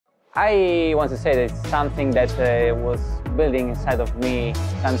I want to say that it's something that was building inside of me,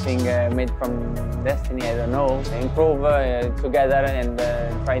 something made from destiny, I don't know. Improve together and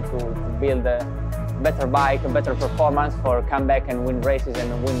try to build a better bike, a better performance for come back and win races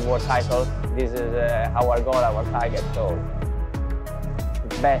and win world titles. This is our goal, our target. So,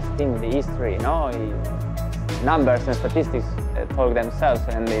 best in the history, numbers and statistics talk themselves,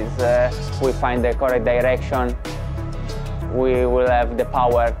 and we find the correct direction, we will have the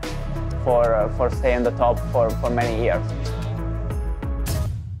power for staying on the top for many years.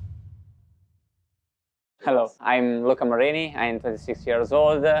 Hello, I'm Luca Marini, I'm 26 years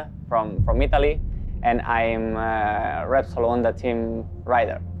old, from Italy, and I'm a Repsol Honda team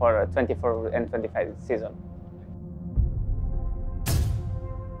rider for 24 and 25 season.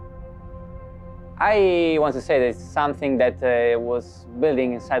 I want to say that it's something that was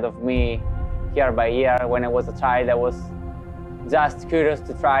building inside of me year by year. When I was a child, I was just curious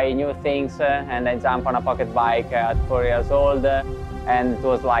to try new things, and I jumped on a pocket bike at 4 years old, and it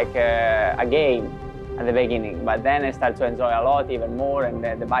was like a game at the beginning. But then I started to enjoy a lot, even more, and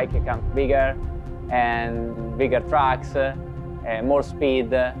the bike becomes bigger and bigger tracks, more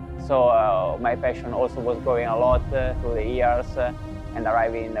speed. So my passion also was growing a lot through the years, and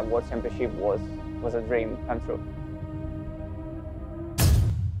arriving in the World Championship was a dream come true.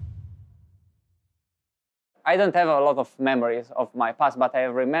 I don't have a lot of memories of my past, but I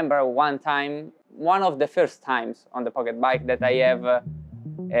remember one time, one of the first times on the pocket bike that I have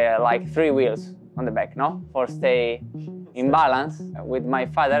like 3 wheels on the back, for stay in balance. With my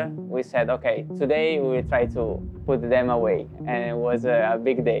father, we said, okay, today we will try to put them away, and it was a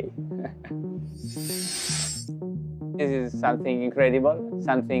big day. This is something incredible,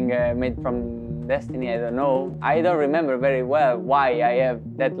 something made from destiny, I don't know. I don't remember very well why I have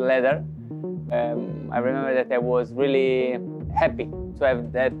that leather. I remember that I was really happy to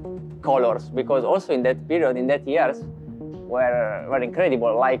have that colors, because also in that period, in that years, were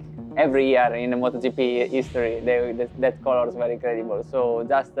incredible. Like every year in the MotoGP history, that colors were incredible. So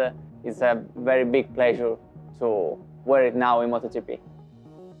just it's a very big pleasure to wear it now in MotoGP.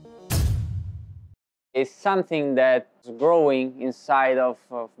 It's something that's growing inside of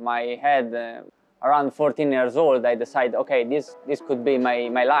my head. Around 14 years old, I decided, okay, this could be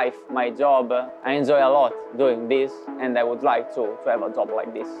my life, my job. I enjoy a lot doing this, and I would like to have a job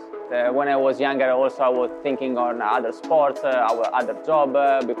like this. When I was younger, also I was thinking on other sports, other job,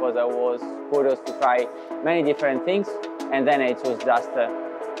 because I was curious to try many different things, and then I chose just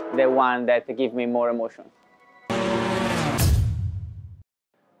the one that gave me more emotion.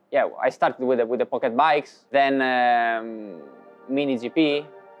 Yeah, I started with the pocket bikes, then mini GP,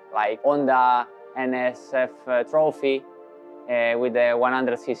 like Honda NSF trophy with the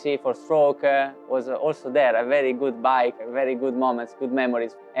 100cc 4-stroke was also there, a very good bike, very good moments, good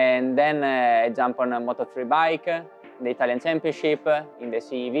memories. And then I jumped on a Moto3 bike, the Italian Championship, in the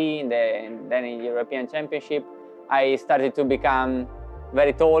CEV, then in the European Championship. I started to become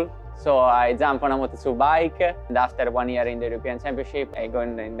very tall, so I jumped on a Moto2 bike, and after 1 year in the European Championship, I go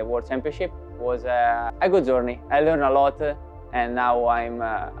in the World Championship. It was a good journey. I learned a lot. And now I'm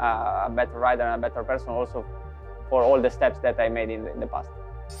a better rider and a better person also for all the steps that I made in the past.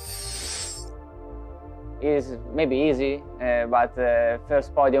 It's maybe easy, but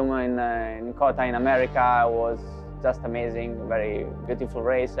first podium in Kota in America was just amazing. Very beautiful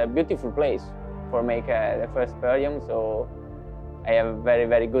race, a beautiful place for make the first podium. So I have very,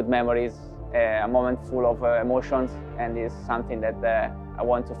 very good memories, a moment full of emotions, and it's something that I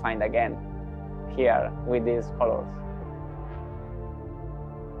want to find again here with these colors.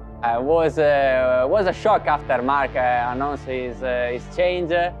 It was a shock after Mark announced his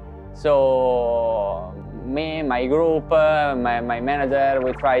change. So me, my group, my manager,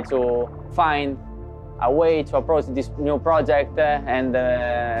 we try to find a way to approach this new project and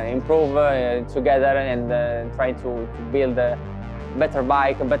improve together and try to build a better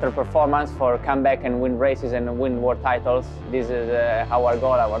bike, a better performance for come back and win races and win world titles. This is our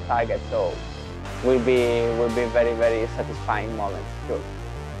goal, our target. So will be very, very satisfying moment, sure.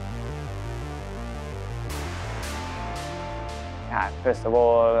 First of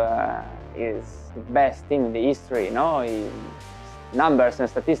all, is the best in the history, Numbers and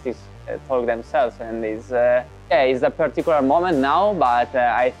statistics talk themselves, and it's a particular moment now, but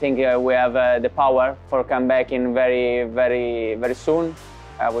I think we have the power for come back in very, very, very soon.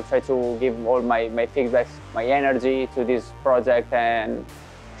 I will try to give all my feedbacks, my energy to this project, and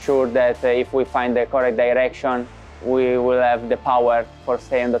sure that if we find the correct direction, we will have the power for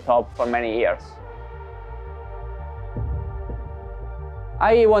staying on the top for many years.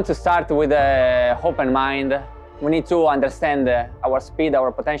 I want to start with an open mind, We need to understand our speed,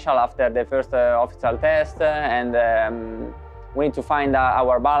 our potential after the first official test, and we need to find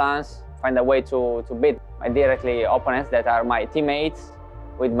our balance, find a way to beat my directly opponents that are my teammates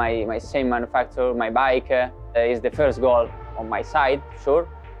with my same manufacturer. My bike is the first goal on my side, sure,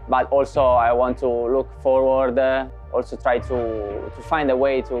 but also I want to look forward, also try to find a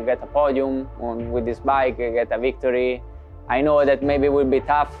way to get a podium with this bike, get a victory. I know that maybe it will be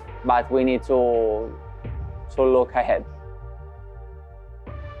tough, but we need to look ahead.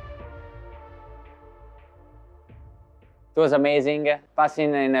 It was amazing,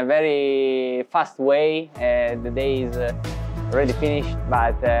 passing in a very fast way. The day is already finished,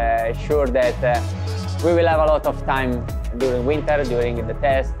 but sure that we will have a lot of time during winter, during the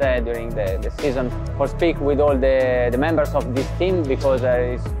test, during the season, for speak with all the members of this team, because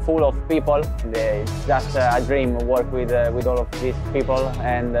it's full of people. It's just a dream to work with all of these people,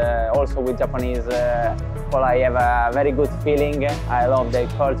 and also with Japanese people. I have a very good feeling. I love their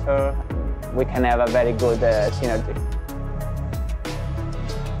culture. We can have a very good synergy.